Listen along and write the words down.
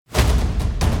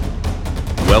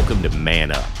Welcome to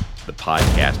Man Up, the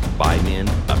podcast by men,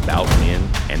 about men,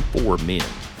 and for men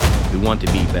who want to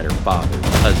be better fathers,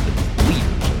 husbands,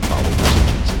 leaders, and followers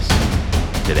of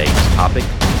Jesus. Today's topic,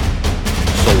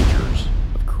 soldiers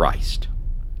of Christ.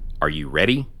 Are you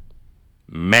ready?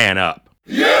 Man up.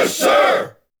 Yes,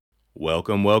 sir!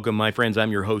 Welcome, my friends.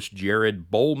 I'm your host,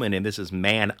 Jared Bowman, and this is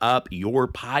Man Up, your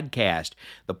podcast,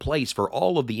 the place for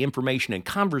all of the information and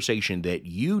conversation that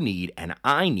you need and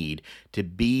I need to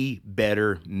be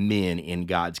better men in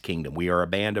God's kingdom. We are a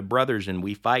band of brothers, and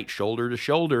we fight shoulder to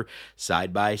shoulder,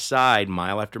 side by side,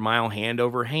 mile after mile, hand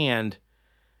over hand,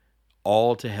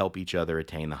 all to help each other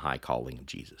attain the high calling of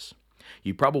Jesus.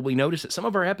 You probably noticed that some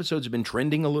of our episodes have been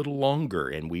trending a little longer,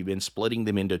 and we've been splitting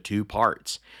them into two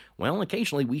parts. Well,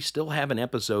 occasionally we still have an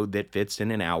episode that fits in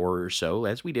an hour or so,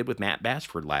 as we did with Matt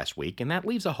Bassford last week, and that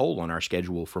leaves a hole on our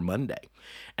schedule for Monday.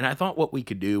 And I thought what we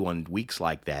could do on weeks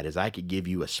like that is I could give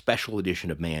you a special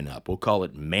edition of Man Up. We'll call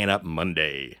it Man Up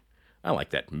Monday. I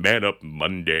like that, Man Up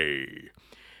Monday.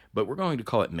 But we're going to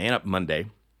call it Man Up Monday.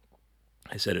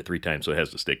 I said it 3 times, so it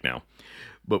has to stick now.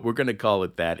 But we're going to call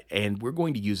it that, and we're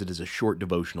going to use it as a short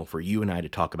devotional for you and I to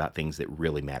talk about things that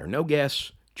really matter. No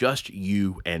guests, just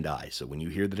you and I. So when you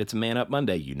hear that it's a Man Up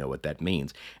Monday, you know what that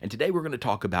means. And today we're going to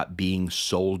talk about being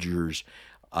soldiers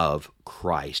of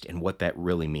Christ and what that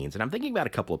really means. And I'm thinking about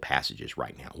a couple of passages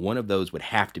right now. One of those would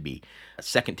have to be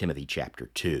 2 Timothy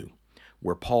chapter 2,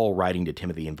 where Paul, writing to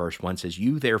Timothy in verse 1, says,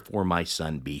 "You therefore, my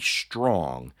son, be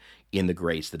strong in the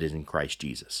grace that is in Christ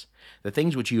Jesus. The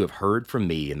things which you have heard from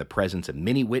me in the presence of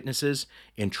many witnesses,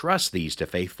 entrust these to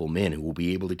faithful men who will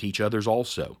be able to teach others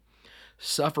also.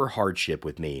 Suffer hardship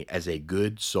with me as a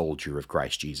good soldier of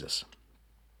Christ Jesus.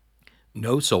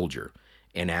 No soldier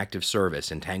in active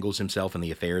service entangles himself in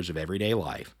the affairs of everyday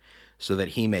life, so that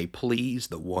he may please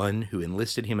the one who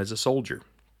enlisted him as a soldier."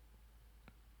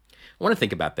 I want to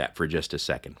think about that for just a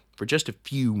second, for just a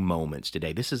few moments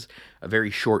today. This is a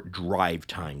very short drive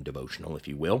time devotional, if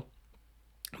you will.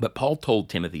 But Paul told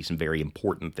Timothy some very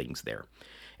important things there.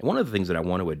 And one of the things that I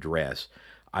want to address,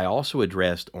 I also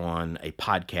addressed on a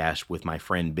podcast with my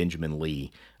friend Benjamin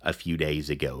Lee a few days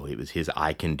ago. It was his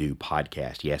I Can Do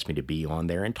podcast. He asked me to be on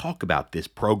there and talk about this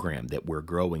program that we're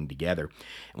growing together.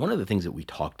 And one of the things that we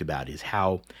talked about is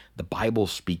how the Bible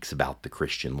speaks about the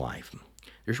Christian life.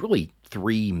 There's really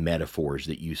 3 metaphors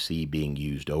that you see being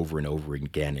used over and over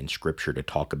again in Scripture to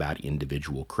talk about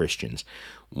individual Christians.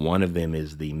 One of them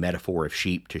is the metaphor of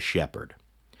sheep to shepherd.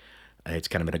 It's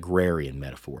kind of an agrarian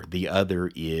metaphor. The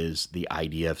other is the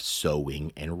idea of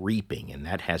sowing and reaping, and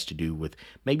that has to do with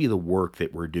maybe the work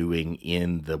that we're doing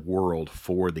in the world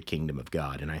for the kingdom of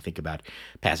God. And I think about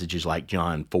passages like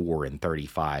John 4 and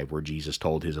 35, where Jesus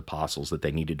told his apostles that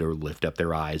they needed to lift up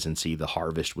their eyes and see the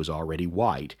harvest was already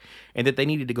white, and that they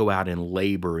needed to go out and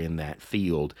labor in that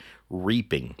field,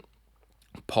 reaping.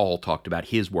 Paul talked about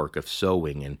his work of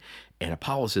sowing and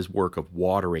Apollos' work of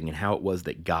watering and how it was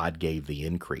that God gave the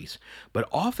increase. But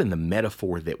often the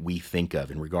metaphor that we think of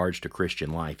in regards to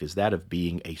Christian life is that of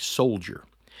being a soldier,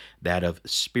 that of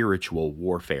spiritual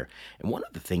warfare. And one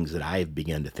of the things that I have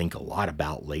begun to think a lot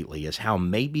about lately is how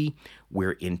maybe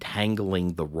we're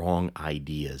entangling the wrong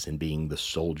ideas in being the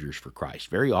soldiers for Christ.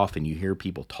 Very often you hear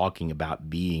people talking about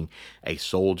being a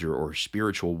soldier or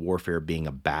spiritual warfare being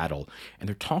a battle, and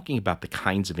they're talking about the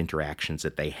kinds of interactions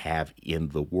that they have in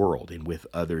the world and with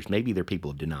others. Maybe they're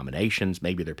people of denominations,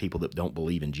 maybe they're people that don't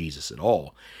believe in Jesus at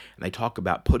all. And they talk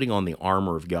about putting on the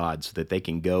armor of God so that they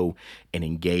can go and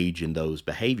engage in those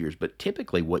behaviors. But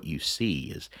typically what you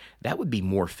see is that would be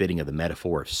more fitting of the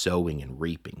metaphor of sowing and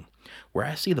reaping. Where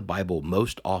I see the Bible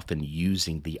most often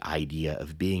using the idea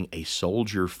of being a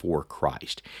soldier for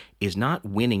Christ is not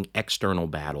winning external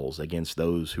battles against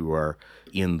those who are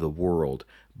in the world,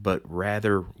 but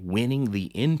rather winning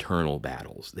the internal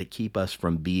battles that keep us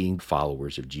from being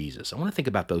followers of Jesus. I want to think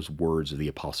about those words of the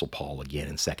Apostle Paul again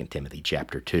in 2 Timothy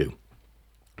chapter 2.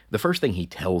 The first thing he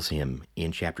tells him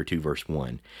in chapter 2, verse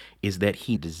 1, is that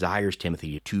he desires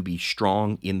Timothy to be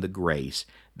strong in the grace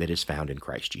that is found in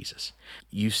Christ Jesus.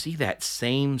 You see that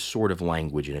same sort of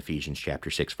language in Ephesians chapter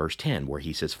 6, verse 10, where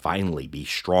he says, "Finally, be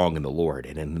strong in the Lord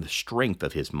and in the strength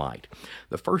of his might."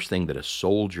 The first thing that a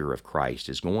soldier of Christ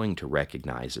is going to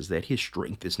recognize is that his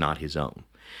strength is not his own,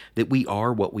 that we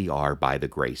are what we are by the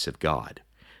grace of God,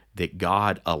 that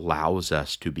God allows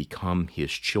us to become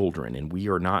his children, and we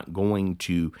are not going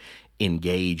to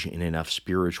engage in enough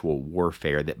spiritual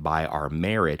warfare that by our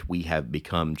merit we have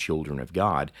become children of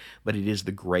God, but it is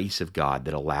the grace of God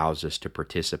that allows us to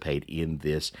participate in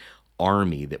this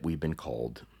army that we've been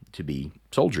called to be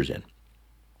soldiers in.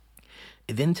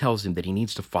 It then tells him that he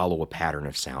needs to follow a pattern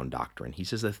of sound doctrine. He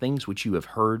says, "The things which you have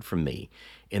heard from me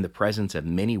in the presence of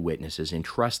many witnesses,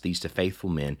 entrust these to faithful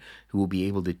men who will be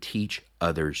able to teach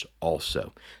others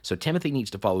also." So Timothy needs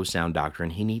to follow sound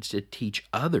doctrine. He needs to teach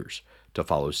others to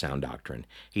follow sound doctrine.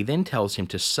 He then tells him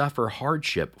to suffer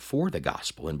hardship for the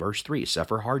gospel. In verse 3,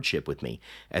 "Suffer hardship with me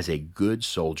as a good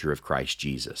soldier of Christ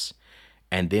Jesus."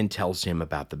 And then tells him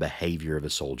about the behavior of a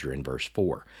soldier in verse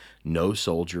 4. "No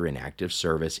soldier in active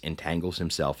service entangles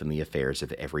himself in the affairs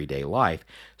of everyday life,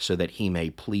 so that he may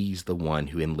please the one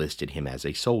who enlisted him as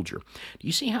a soldier." Do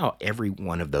you see how every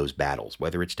one of those battles,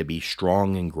 whether it's to be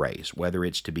strong in grace, whether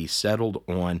it's to be settled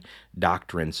on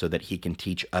doctrine so that he can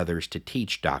teach others to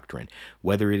teach doctrine,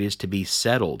 whether it is to be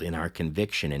settled in our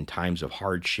conviction in times of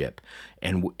hardship,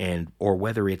 or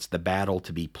whether it's the battle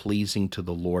to be pleasing to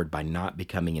the Lord by not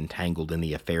becoming entangled in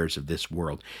the affairs of this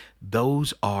world,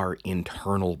 those are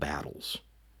internal battles.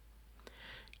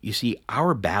 You see,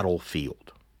 our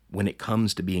battlefield, when it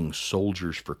comes to being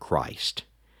soldiers for Christ,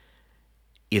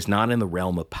 is not in the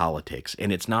realm of politics,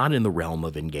 and it's not in the realm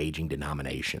of engaging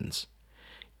denominations.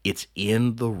 It's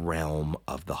in the realm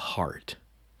of the heart,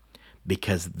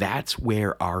 because that's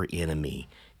where our enemy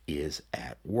is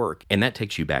at work. And that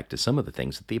takes you back to some of the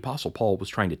things that the Apostle Paul was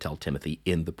trying to tell Timothy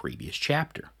in the previous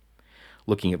chapter.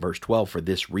 Looking at verse 12, "For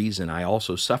this reason I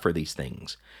also suffer these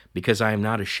things, because I am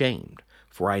not ashamed,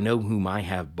 for I know whom I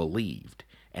have believed,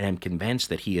 and am convinced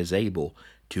that he is able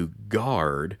to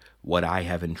guard what I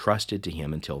have entrusted to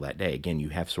him until that day." Again, you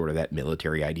have sort of that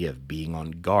military idea of being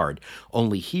on guard.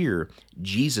 Only here,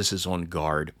 Jesus is on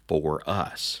guard for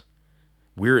us.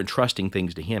 We're entrusting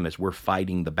things to him as we're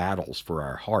fighting the battles for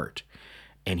our heart,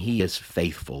 and he is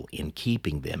faithful in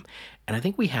keeping them. And I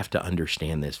think we have to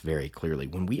understand this very clearly.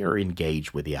 When we are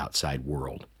engaged with the outside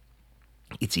world,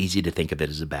 it's easy to think of it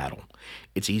as a battle.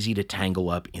 It's easy to tangle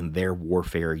up in their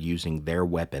warfare using their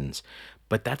weapons,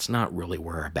 but that's not really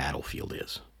where our battlefield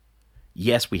is.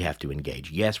 Yes, we have to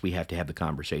engage. Yes, we have to have the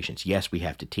conversations. Yes, we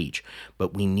have to teach.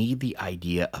 But we need the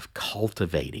idea of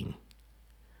cultivating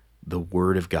the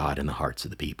Word of God in the hearts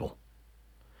of the people.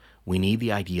 We need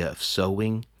the idea of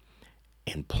sowing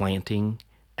and planting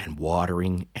and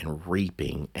watering and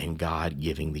reaping, and God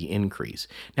giving the increase.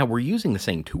 Now, we're using the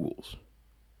same tools,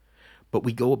 but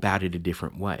we go about it a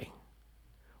different way.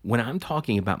 When I'm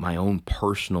talking about my own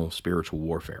personal spiritual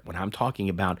warfare, when I'm talking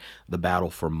about the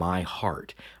battle for my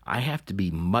heart, I have to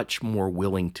be much more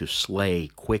willing to slay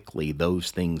quickly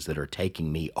those things that are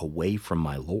taking me away from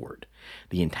my Lord.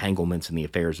 The entanglements in the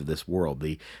affairs of this world,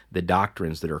 the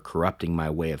doctrines that are corrupting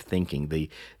my way of thinking,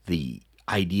 the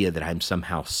idea that I'm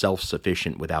somehow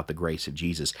self-sufficient without the grace of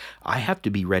Jesus. I have to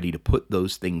be ready to put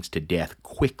those things to death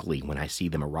quickly when I see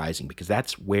them arising, because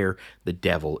that's where the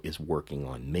devil is working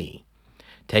on me.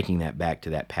 Taking that back to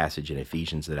that passage in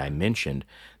Ephesians that I mentioned,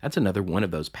 that's another one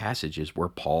of those passages where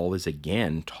Paul is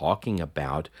again talking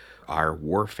about our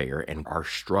warfare and our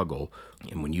struggle.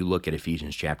 And when you look at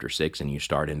Ephesians chapter 6 and you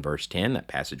start in verse 10, that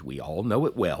passage, we all know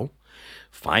it well.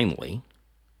 "Finally,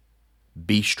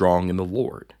 be strong in the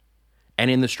Lord and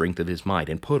in the strength of his might,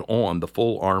 and put on the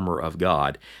full armor of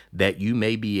God, that you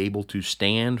may be able to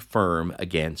stand firm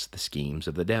against the schemes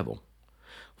of the devil.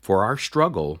 For our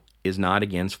struggle is not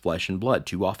against flesh and blood."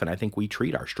 Too often I think we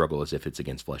treat our struggle as if it's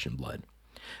against flesh and blood.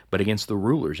 "But against the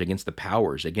rulers, against the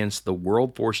powers, against the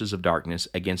world forces of darkness,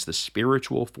 against the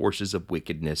spiritual forces of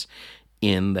wickedness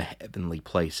in the heavenly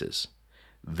places.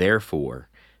 Therefore,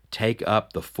 take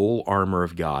up the full armor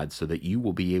of God, so that you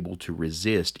will be able to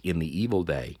resist in the evil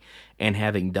day, and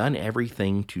having done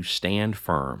everything to stand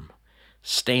firm.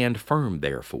 Stand firm,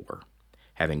 therefore,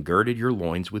 having girded your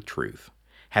loins with truth,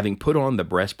 having put on the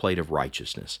breastplate of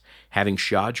righteousness, having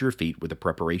shod your feet with the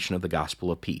preparation of the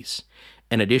gospel of peace,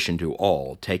 in addition to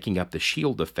all, taking up the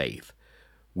shield of faith,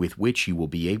 with which you will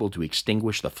be able to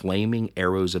extinguish the flaming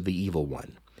arrows of the evil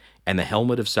one, and the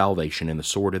helmet of salvation and the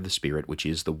sword of the Spirit, which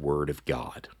is the word of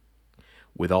God.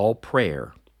 With all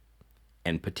prayer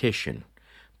and petition,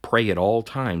 pray at all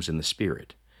times in the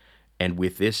Spirit, and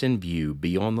with this in view,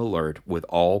 be on the alert with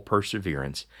all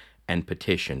perseverance and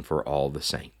petition for all the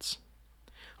saints."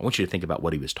 I want you to think about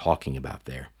what he was talking about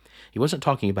there. He wasn't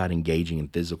talking about engaging in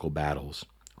physical battles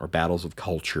or battles of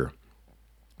culture.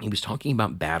 He was talking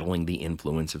about battling the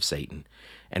influence of Satan,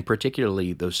 and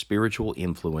particularly those spiritual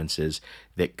influences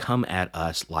that come at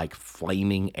us like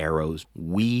flaming arrows.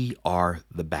 We are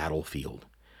the battlefield.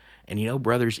 And you know,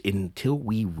 brothers, until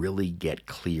we really get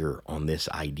clear on this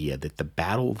idea that the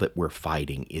battle that we're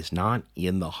fighting is not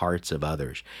in the hearts of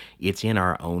others, it's in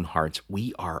our own hearts,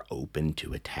 we are open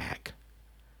to attack.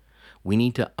 We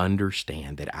need to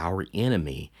understand that our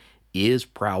enemy is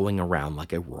prowling around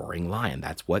like a roaring lion.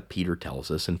 That's what Peter tells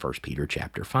us in 1 Peter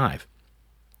chapter 5.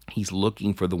 He's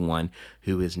looking for the one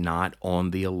who is not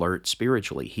on the alert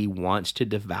spiritually. He wants to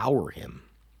devour him.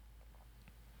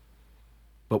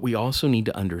 But we also need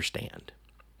to understand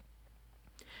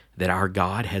that our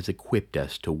God has equipped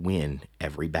us to win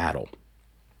every battle.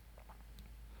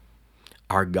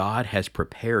 Our God has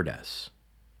prepared us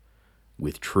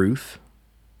with truth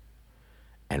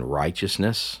and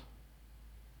righteousness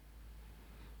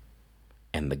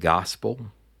and the gospel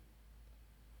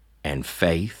and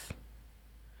faith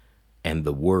and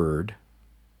the word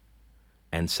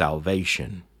and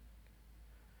salvation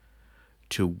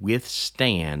to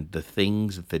withstand the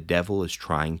things that the devil is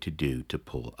trying to do to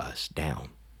pull us down.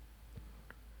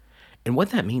 And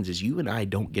what that means is you and I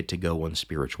don't get to go on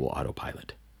spiritual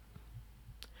autopilot.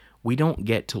 We don't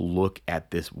get to look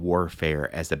at this warfare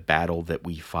as a battle that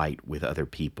we fight with other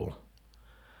people,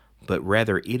 but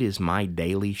rather it is my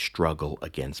daily struggle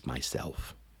against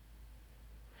myself.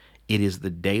 It is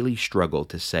the daily struggle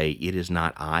to say, it is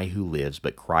not I who lives,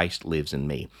 but Christ lives in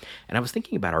me. And I was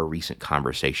thinking about our recent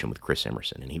conversation with Chris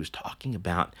Emerson, and he was talking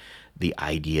about the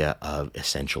idea of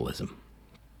essentialism.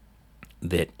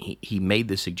 That he made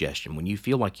the suggestion, when you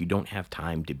feel like you don't have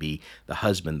time to be the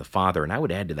husband, the father, and I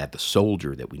would add to that the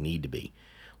soldier that we need to be,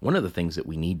 one of the things that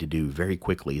we need to do very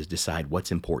quickly is decide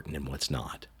what's important and what's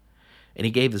not. And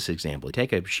he gave this example. You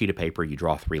take a sheet of paper, you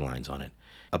draw 3 lines on it.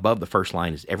 Above the first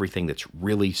line is everything that's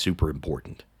really super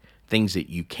important, things that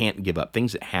you can't give up,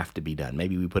 things that have to be done.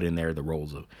 Maybe we put in there the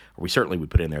roles of, or we certainly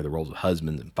would put in there the roles of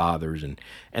husbands and fathers and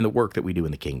the work that we do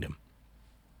in the kingdom.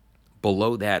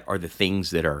 Below that are the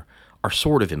things that are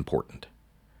sort of important,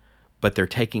 but they're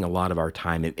taking a lot of our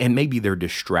time, and maybe they're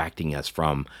distracting us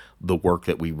from the work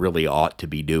that we really ought to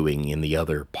be doing in the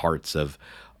other parts of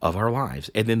our lives.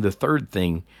 And then the third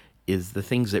thing is the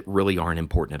things that really aren't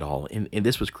important at all. And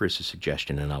this was Chris's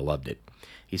suggestion, and I loved it.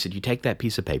 He said, you take that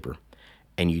piece of paper,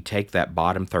 and you take that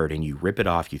bottom third, and you rip it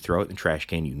off, you throw it in the trash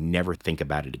can, you never think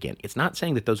about it again. It's not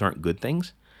saying that those aren't good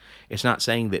things. It's not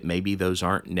saying that maybe those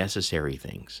aren't necessary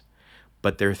things.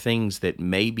 But they're things that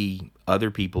maybe other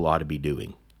people ought to be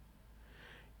doing.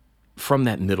 From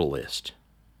that middle list,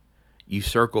 you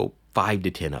circle 5 to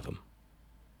 10 of them.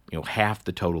 Half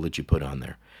the total that you put on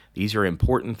there. These are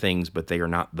important things, but they are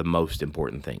not the most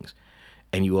important things.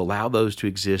 And you allow those to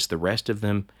exist. The rest of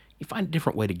them, you find a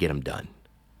different way to get them done.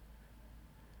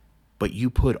 But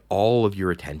you put all of your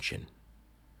attention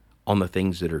on the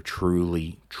things that are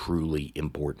truly, truly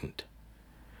important.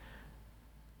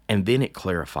 And then it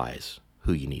clarifies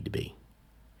who you need to be.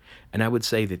 And I would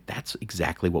say that that's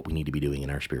exactly what we need to be doing in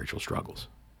our spiritual struggles.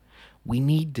 We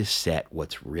need to set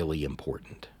what's really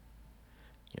important.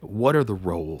 What are the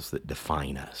roles that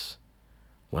define us?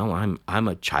 Well, I'm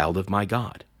a child of my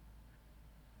God.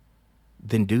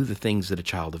 Then do the things that a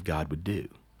child of God would do.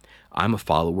 I'm a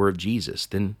follower of Jesus.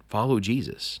 Then follow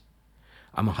Jesus.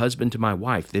 I'm a husband to my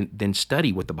wife, then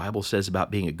study what the Bible says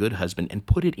about being a good husband and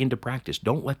put it into practice.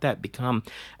 Don't let that become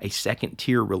a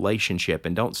second-tier relationship,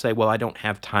 and don't say, well, I don't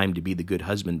have time to be the good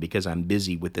husband because I'm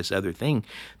busy with this other thing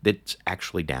that's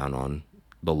actually down on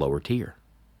the lower tier.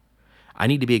 I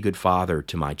need to be a good father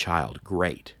to my child.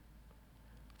 Great.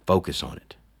 Focus on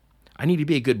it. I need to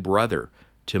be a good brother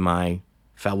to my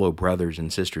fellow brothers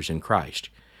and sisters in Christ.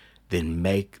 Then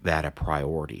make that a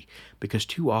priority. Because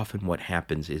too often what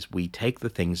happens is we take the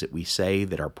things that we say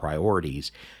that are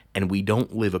priorities and we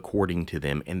don't live according to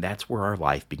them, and that's where our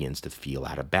life begins to feel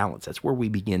out of balance. That's where we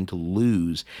begin to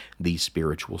lose these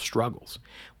spiritual struggles.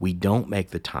 We don't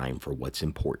make the time for what's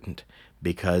important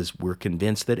because we're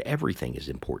convinced that everything is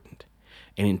important.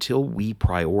 And until we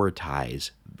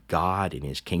prioritize God and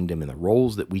His kingdom and the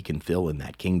roles that we can fill in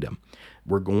that kingdom,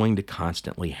 we're going to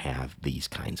constantly have these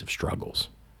kinds of struggles.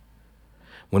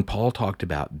 When Paul talked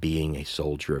about being a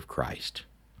soldier of Christ,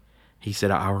 he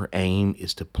said our aim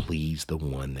is to please the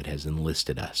one that has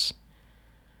enlisted us.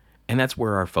 And that's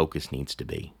where our focus needs to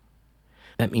be.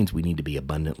 That means we need to be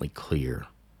abundantly clear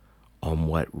on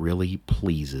what really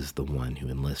pleases the one who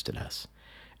enlisted us.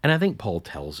 And I think Paul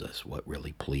tells us what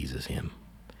really pleases him.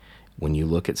 When you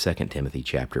look at 2 Timothy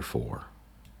chapter 4,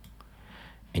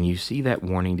 and you see that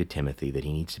warning to Timothy that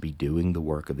he needs to be doing the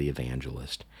work of the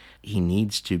evangelist. He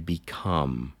needs to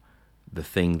become the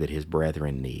thing that his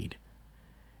brethren need.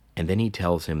 And then he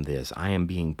tells him this, I am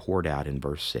being poured out in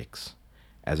verse 6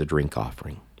 as a drink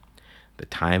offering. The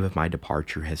time of my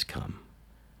departure has come.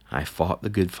 I fought the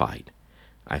good fight.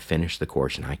 I finished the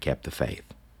course and I kept the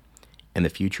faith. In the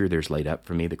future there's laid up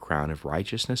for me the crown of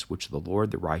righteousness, which the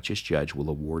Lord, the righteous judge, will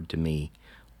award to me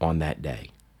on that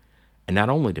day. And not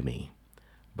only to me,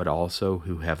 but also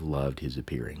who have loved his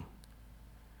appearing.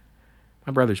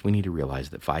 My brothers, we need to realize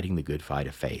that fighting the good fight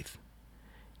of faith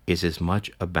is as much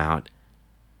about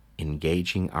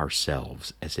engaging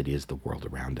ourselves as it is the world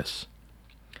around us.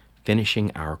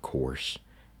 Finishing our course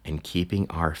and keeping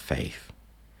our faith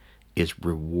is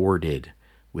rewarded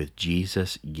with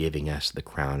Jesus giving us the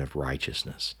crown of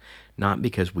righteousness, not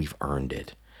because we've earned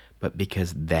it, but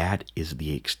because that is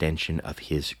the extension of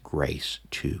His grace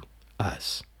to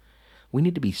us. We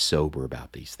need to be sober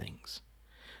about these things.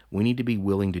 We need to be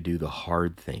willing to do the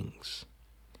hard things.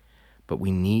 But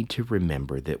we need to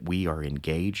remember that we are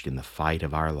engaged in the fight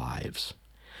of our lives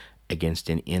against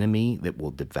an enemy that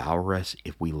will devour us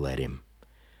if we let him.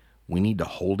 We need to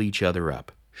hold each other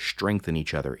up, strengthen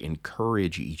each other,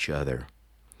 encourage each other,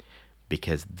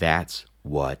 because that's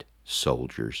what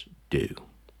soldiers do.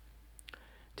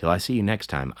 Till I see you next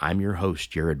time, I'm your host,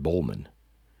 Jared Bowman.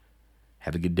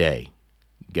 Have a good day.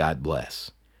 God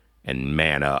bless. And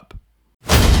man up.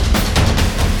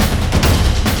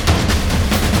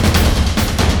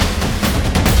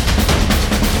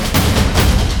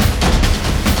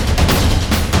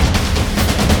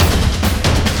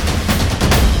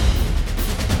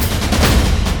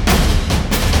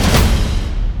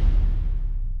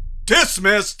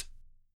 Dismissed!